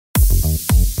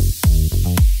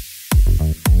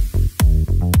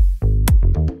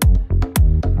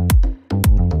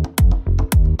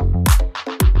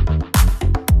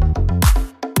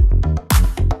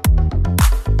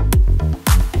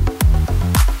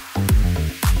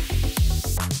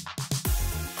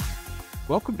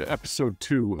Welcome to episode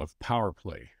 2 of Power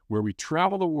Play, where we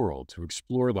travel the world to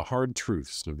explore the hard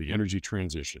truths of the energy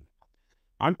transition.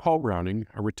 I'm Paul Browning,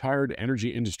 a retired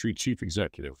energy industry chief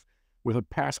executive with a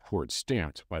passport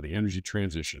stamped by the energy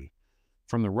transition.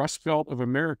 From the Rust Belt of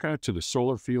America to the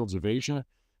solar fields of Asia,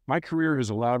 my career has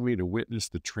allowed me to witness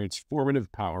the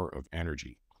transformative power of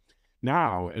energy.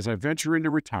 Now, as I venture into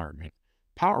retirement,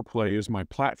 Power Play is my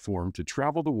platform to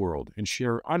travel the world and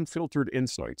share unfiltered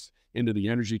insights into the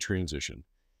energy transition,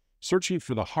 searching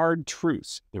for the hard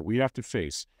truths that we have to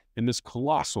face in this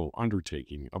colossal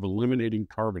undertaking of eliminating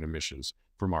carbon emissions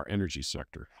from our energy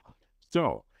sector.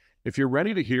 So, if you're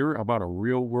ready to hear about a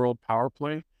real-world power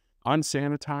play,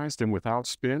 unsanitized and without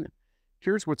spin,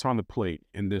 here's what's on the plate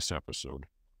in this episode.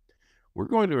 We're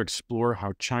going to explore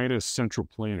how China's central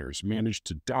planners managed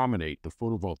to dominate the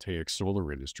photovoltaic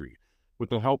solar industry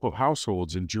with the help of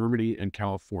households in Germany and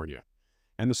California,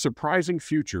 and the surprising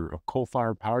future of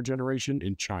coal-fired power generation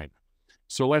in China.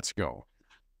 So let's go.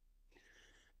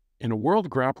 In a world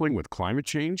grappling with climate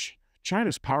change,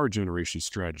 China's power generation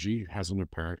strategy has an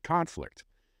apparent conflict.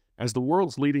 As the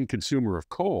world's leading consumer of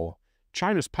coal,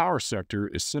 China's power sector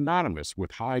is synonymous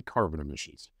with high carbon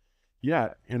emissions.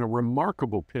 Yet, in a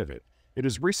remarkable pivot, it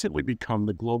has recently become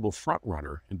the global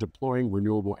frontrunner in deploying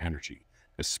renewable energy,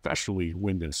 especially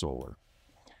wind and solar.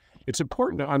 It's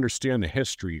important to understand the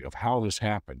history of how this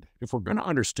happened if we're going to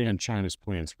understand China's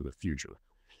plans for the future.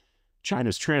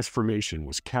 China's transformation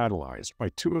was catalyzed by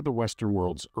two of the Western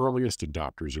world's earliest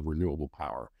adopters of renewable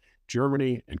power,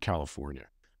 Germany and California.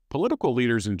 Political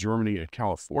leaders in Germany and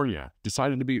California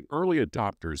decided to be early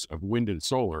adopters of wind and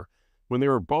solar when they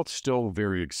were both still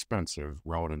very expensive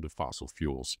relative to fossil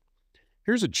fuels.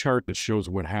 Here's a chart that shows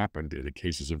what happened in the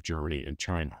cases of Germany and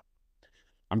China.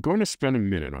 I'm going to spend a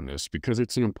minute on this because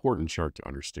it's an important chart to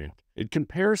understand. It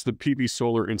compares the PV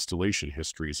solar installation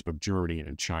histories of Germany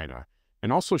and China,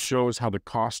 and also shows how the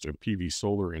cost of PV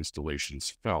solar installations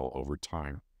fell over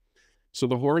time. So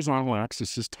the horizontal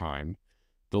axis is time,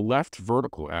 the left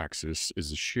vertical axis is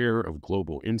the share of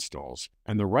global installs,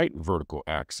 and the right vertical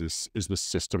axis is the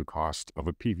system cost of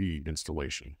a PV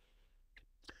installation.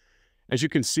 As you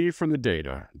can see from the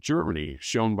data, Germany,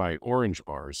 shown by orange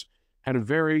bars, had a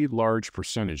very large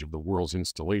percentage of the world's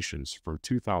installations from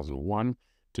 2001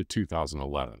 to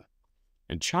 2011.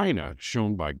 And China,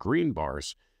 shown by green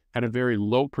bars, had a very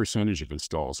low percentage of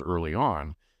installs early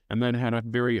on, and then had a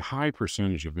very high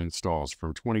percentage of installs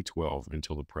from 2012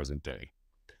 until the present day.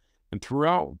 And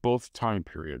throughout both time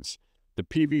periods, the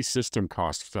PV system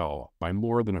cost fell by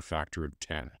more than a factor of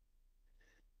 10.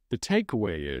 The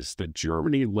takeaway is that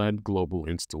Germany led global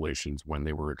installations when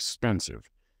they were expensive,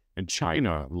 and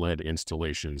China led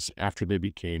installations after they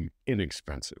became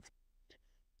inexpensive.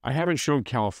 I haven't shown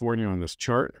California on this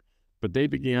chart, but they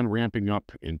began ramping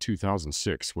up in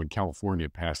 2006 when California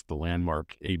passed the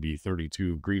landmark AB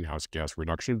 32 greenhouse gas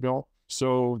reduction bill.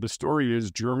 So the story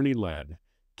is Germany led,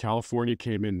 California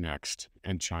came in next,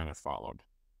 and China followed.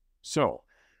 So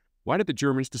why did the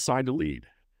Germans decide to lead?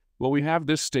 Well, we have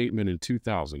this statement in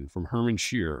 2000 from Hermann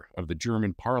Scheer of the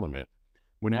German parliament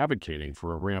when advocating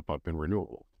for a ramp-up in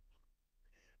renewable.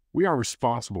 We are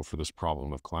responsible for this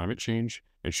problem of climate change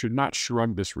and should not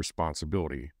shrug this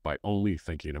responsibility by only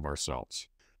thinking of ourselves.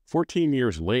 14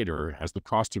 years later, as the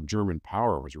cost of German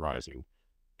power was rising,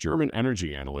 German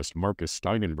energy analyst Markus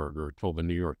Steigenberger told the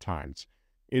New York Times,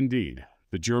 "Indeed,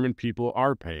 the German people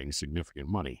are paying significant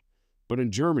money, but in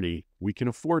Germany, we can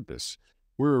afford this.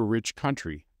 We're a rich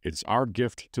country. It's our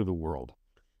gift to the world."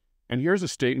 And here's a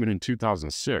statement in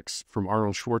 2006 from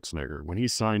Arnold Schwarzenegger when he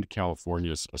signed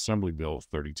California's Assembly Bill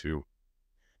 32.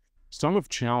 "Some have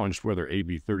challenged whether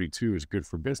AB 32 is good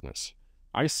for business.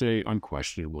 I say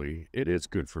unquestionably it is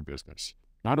good for business.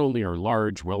 Not only are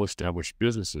large, well-established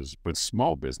businesses, but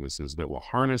small businesses that will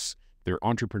harness their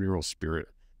entrepreneurial spirit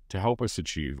to help us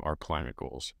achieve our climate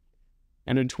goals."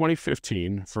 And in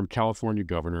 2015, from California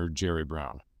Governor Jerry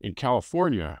Brown, "In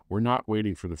California, we're not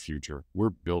waiting for the future, we're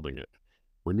building it.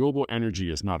 Renewable energy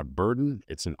is not a burden,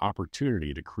 it's an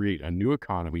opportunity to create a new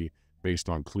economy based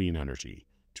on clean energy,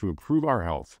 to improve our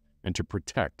health, and to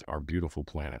protect our beautiful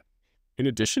planet." In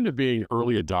addition to being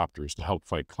early adopters to help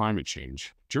fight climate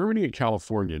change, Germany and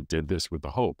California did this with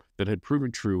the hope that had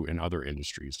proven true in other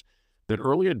industries, that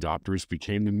early adopters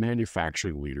became the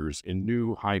manufacturing leaders in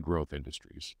new high-growth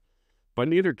industries. But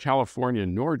neither California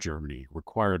nor Germany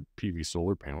required PV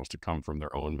solar panels to come from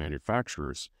their own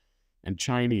manufacturers, and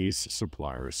Chinese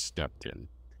suppliers stepped in.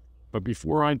 But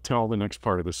before I tell the next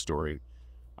part of the story,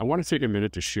 I want to take a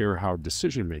minute to share how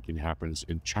decision-making happens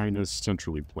in China's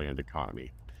centrally planned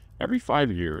economy. Every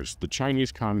 5 years, the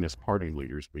Chinese Communist Party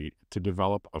leaders meet to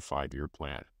develop a 5-year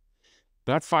plan.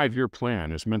 That 5-year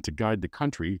plan is meant to guide the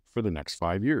country for the next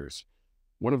 5 years.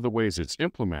 One of the ways it's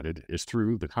implemented is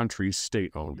through the country's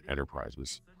state-owned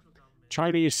enterprises.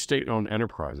 Chinese state-owned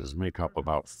enterprises make up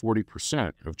about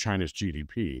 40% of China's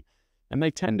GDP, and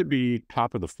they tend to be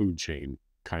top of the food chain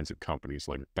kinds of companies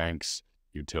like banks,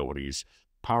 utilities,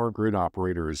 power grid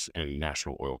operators, and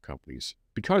national oil companies.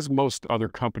 Because most other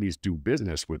companies do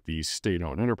business with these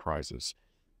state-owned enterprises,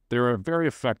 they're a very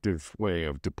effective way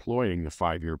of deploying the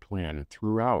 5-year plan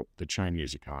throughout the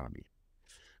Chinese economy.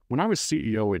 When I was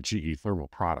CEO at GE Thermal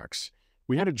Products,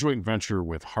 we had a joint venture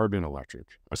with Harbin Electric,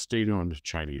 a state-owned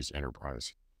Chinese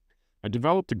enterprise. I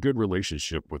developed a good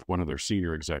relationship with one of their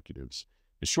senior executives,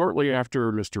 and shortly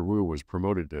after Mr. Wu was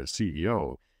promoted to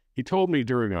CEO, he told me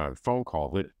during a phone call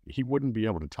that he wouldn't be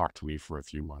able to talk to me for a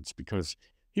few months because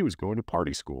he was going to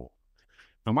party school.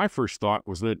 Now, my first thought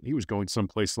was that he was going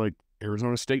someplace like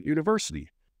Arizona State University.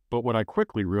 But what I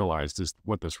quickly realized is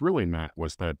what this really meant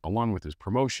was that, along with his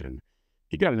promotion,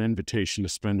 he got an invitation to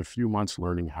spend a few months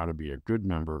learning how to be a good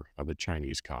member of the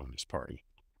Chinese Communist Party.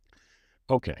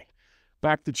 Okay,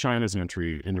 back to China's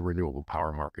entry into renewable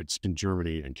power markets in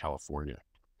Germany and California.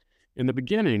 In the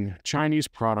beginning, Chinese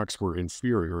products were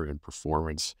inferior in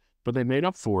performance, but they made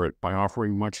up for it by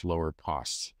offering much lower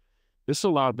costs. This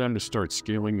allowed them to start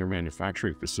scaling their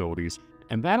manufacturing facilities,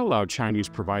 and that allowed Chinese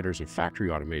providers of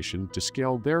factory automation to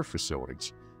scale their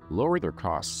facilities, lower their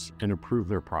costs, and improve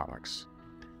their products.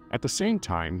 At the same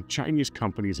time, Chinese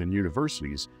companies and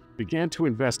universities began to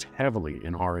invest heavily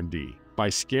in R&D. By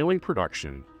scaling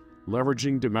production,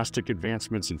 leveraging domestic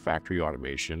advancements in factory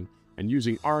automation, and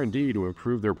using R&D to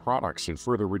improve their products and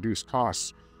further reduce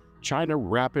costs, China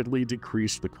rapidly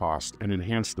decreased the cost and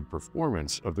enhanced the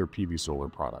performance of their PV solar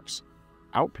products,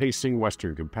 outpacing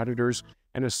Western competitors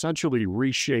and essentially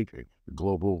reshaping the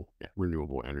global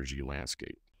renewable energy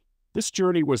landscape. This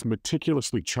journey was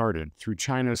meticulously charted through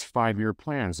China's 5-year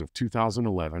plans of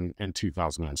 2011 and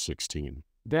 2016.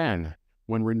 Then,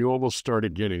 when renewables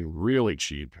started getting really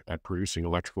cheap at producing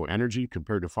electrical energy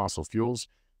compared to fossil fuels,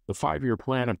 the 5-year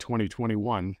plan of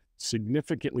 2021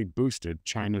 significantly boosted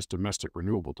China's domestic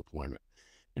renewable deployment,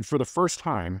 and for the first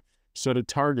time set a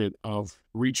target of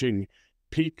reaching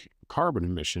peak carbon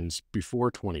emissions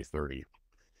before 2030.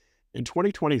 In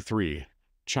 2023,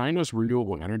 China's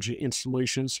renewable energy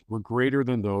installations were greater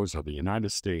than those of the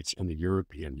United States and the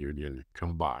European Union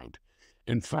combined.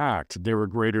 In fact, they were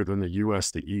greater than the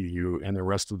US, the EU, and the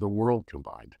rest of the world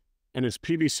combined. And its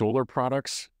PV solar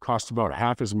products cost about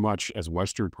half as much as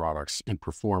Western products and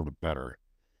performed better.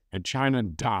 And China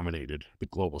dominated the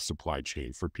global supply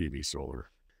chain for PV solar.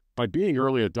 By being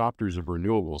early adopters of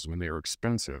renewables when they are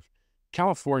expensive,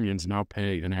 Californians now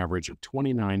pay an average of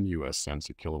 29 US cents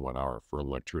a kilowatt hour for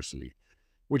electricity,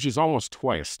 which is almost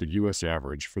twice the US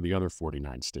average for the other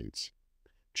 49 states.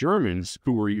 Germans,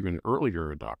 who were even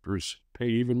earlier adopters, pay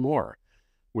even more,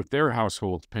 with their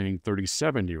households paying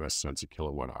 37 US cents a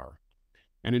kilowatt hour.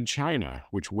 And in China,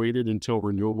 which waited until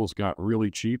renewables got really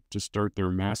cheap to start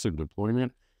their massive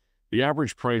deployment, the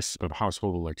average price of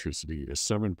household electricity is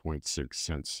 7.6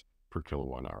 cents per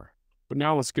kilowatt hour. But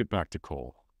now let's get back to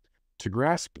coal. To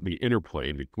grasp the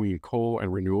interplay between coal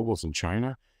and renewables in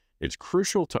China, it's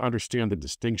crucial to understand the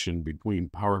distinction between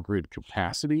power grid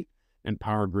capacity and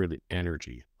power grid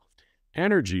energy.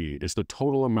 Energy is the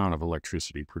total amount of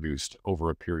electricity produced over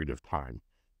a period of time,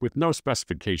 with no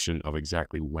specification of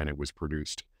exactly when it was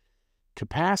produced.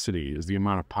 Capacity is the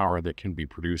amount of power that can be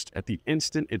produced at the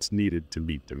instant it's needed to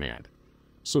meet demand.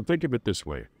 So think of it this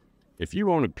way. If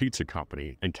you own a pizza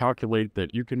company and calculate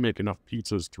that you can make enough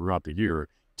pizzas throughout the year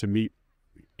to meet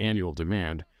annual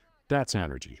demand, that's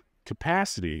energy.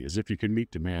 Capacity is if you can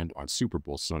meet demand on Super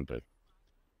Bowl Sunday.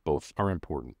 Both are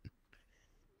important.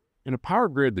 In a power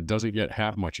grid that doesn't yet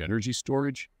have much energy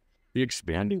storage, the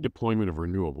expanding deployment of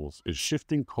renewables is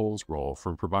shifting coal's role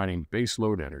from providing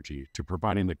baseload energy to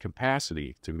providing the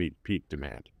capacity to meet peak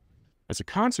demand. As a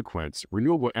consequence,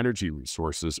 renewable energy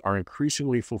resources are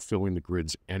increasingly fulfilling the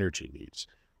grid's energy needs,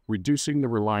 reducing the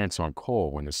reliance on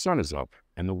coal when the sun is up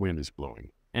and the wind is blowing.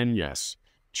 And yes,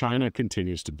 China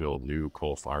continues to build new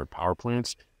coal-fired power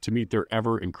plants to meet their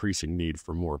ever-increasing need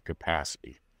for more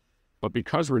capacity. But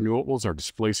because renewables are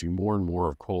displacing more and more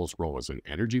of coal's role as an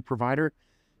energy provider,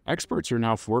 experts are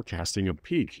now forecasting a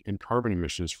peak in carbon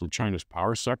emissions from China's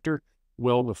power sector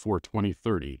well before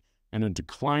 2030 and a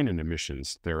decline in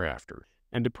emissions thereafter.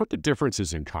 And to put the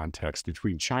differences in context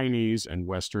between Chinese and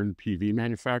Western PV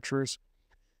manufacturers,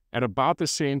 at about the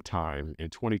same time in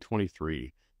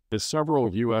 2023, the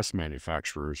several U.S.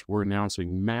 manufacturers were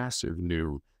announcing massive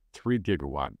new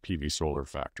 3-gigawatt PV solar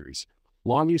factories.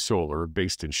 Longi Solar,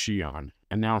 based in Xi'an,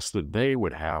 announced that they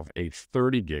would have a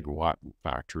 30-gigawatt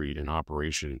factory in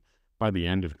operation by the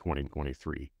end of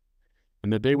 2023,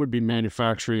 and that they would be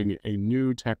manufacturing a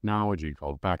new technology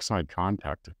called backside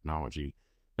contact technology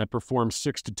that performs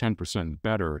 6 to 10%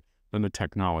 better than the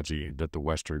technology that the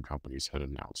Western companies had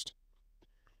announced.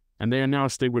 And they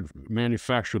announced they would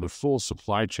manufacture the full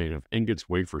supply chain of ingots,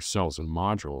 wafer cells, and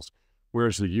modules,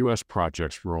 whereas the U.S.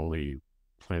 projects were only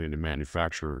planning to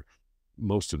manufacture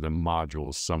most of them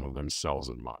modules, some of them cells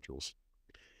and modules.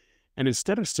 And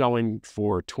instead of selling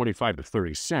for 25 to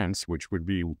 30 cents, which would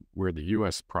be where the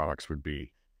U.S. products would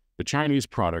be, the Chinese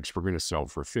products were going to sell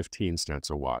for 15 cents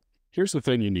a watt. Here's the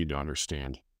thing you need to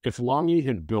understand. If Longi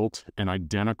had built an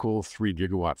identical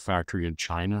 3-gigawatt factory in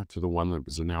China to the one that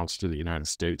was announced to the United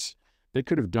States, they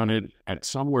could have done it at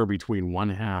somewhere between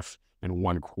 1/2 and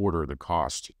 1/4 the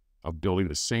cost of building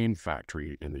the same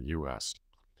factory in the U.S.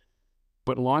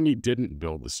 But Longi didn't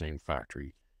build the same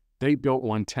factory. They built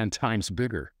one 10 times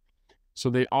bigger. So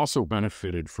they also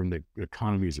benefited from the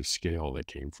economies of scale that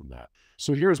came from that.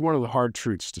 So here's one of the hard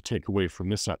truths to take away from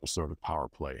this episode of Power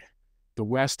Play. The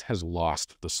West has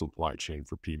lost the supply chain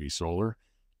for PV solar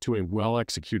to a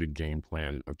well-executed game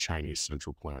plan of Chinese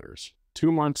central planners.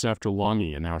 2 months after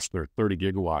Longi announced their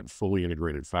 30-gigawatt fully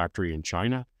integrated factory in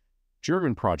China,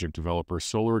 German project developer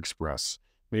Solar Express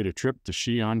made a trip to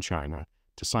Xi'an, China,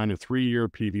 to sign a 3-year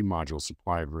PV module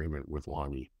supply agreement with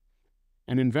Longi.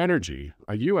 And Invenergy,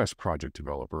 a U.S. project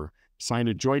developer, signed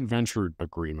a joint venture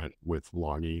agreement with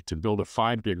Longi to build a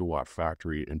 5-gigawatt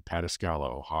factory in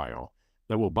Pataskala, Ohio,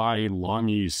 that will buy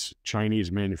Longi's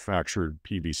Chinese-manufactured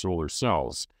PV solar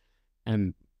cells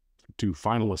and do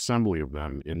final assembly of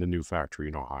them in the new factory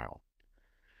in Ohio.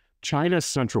 China's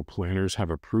central planners have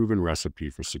a proven recipe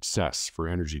for success for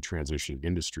energy transition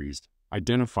industries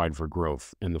identified for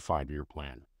growth in the 5-year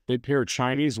plan. They pair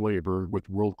Chinese labor with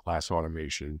world-class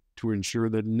automation to ensure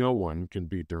that no one can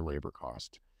beat their labor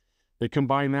cost. They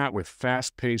combine that with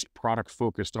fast-paced,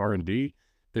 product-focused R&D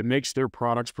that makes their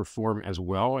products perform as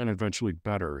well and eventually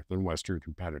better than Western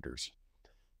competitors.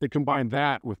 They combine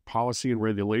that with policy and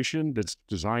regulation that's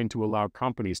designed to allow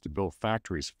companies to build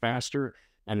factories faster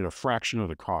and at a fraction of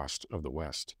the cost of the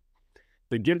West.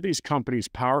 They give these companies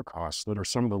power costs that are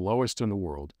some of the lowest in the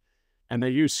world, and they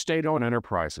use state-owned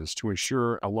enterprises to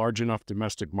ensure a large enough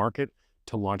domestic market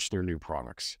to launch their new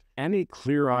products. Any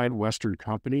clear-eyed Western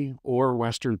company or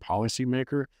Western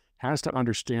policymaker has to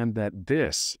understand that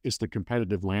this is the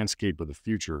competitive landscape of the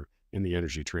future in the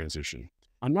energy transition.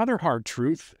 Another hard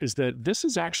truth is that this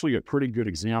is actually a pretty good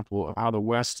example of how the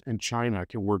West and China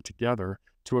can work together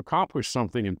to accomplish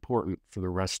something important for the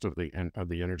rest of the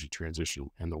energy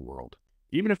transition in the world.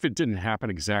 Even if it didn't happen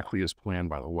exactly as planned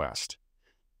by the West,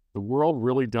 the world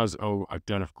really does owe a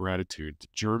debt of gratitude to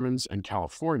Germans and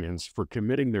Californians for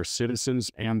committing their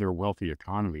citizens and their wealthy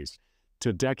economies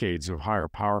to decades of higher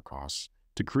power costs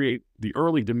to create the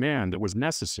early demand that was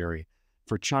necessary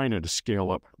for China to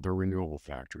scale up their renewable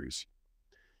factories.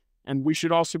 And we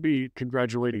should also be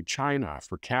congratulating China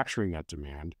for capturing that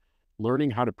demand,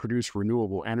 learning how to produce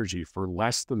renewable energy for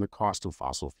less than the cost of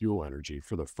fossil fuel energy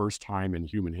for the first time in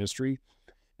human history,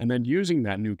 and then using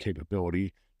that new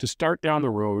capability to start down the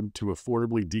road to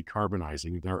affordably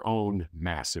decarbonizing their own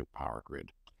massive power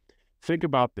grid. Think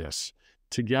about this.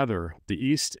 Together, the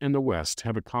East and the West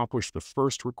have accomplished the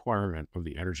first requirement of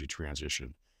the energy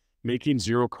transition, making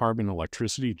zero-carbon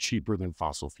electricity cheaper than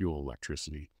fossil fuel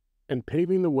electricity, and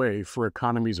paving the way for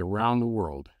economies around the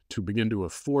world to begin to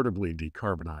affordably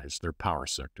decarbonize their power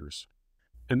sectors.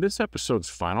 And this episode's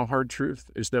final hard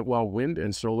truth is that while wind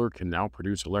and solar can now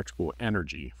produce electrical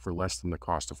energy for less than the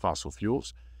cost of fossil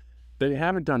fuels, they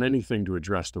haven't done anything to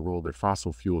address the role that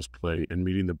fossil fuels play in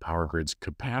meeting the power grid's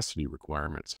capacity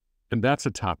requirements. And that's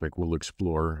a topic we'll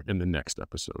explore in the next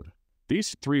episode.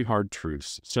 These 3 hard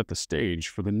truths set the stage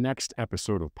for the next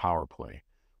episode of Power Play,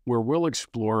 where we'll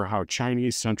explore how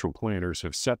Chinese central planners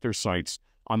have set their sights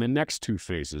on the next 2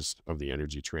 phases of the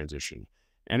energy transition: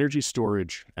 energy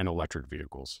storage and electric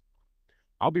vehicles.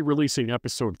 I'll be releasing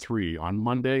episode 3 on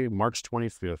Monday, March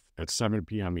 25th at 7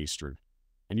 p.m. Eastern,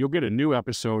 and you'll get a new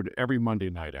episode every Monday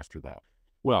night after that.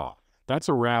 Well, that's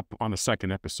a wrap on the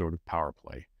second episode of Power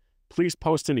Play. Please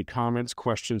post any comments,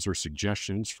 questions, or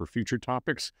suggestions for future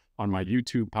topics on my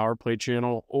YouTube Power Play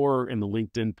channel or in the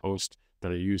LinkedIn post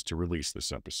that I used to release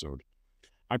this episode.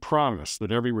 I promise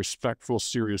that every respectful,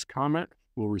 serious comment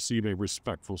will receive a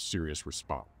respectful, serious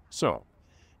response. So,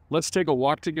 let's take a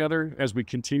walk together as we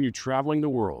continue traveling the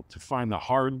world to find the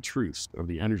hard truths of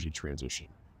the energy transition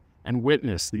and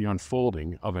witness the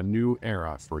unfolding of a new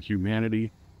era for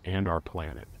humanity and our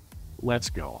planet. Let's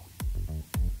go.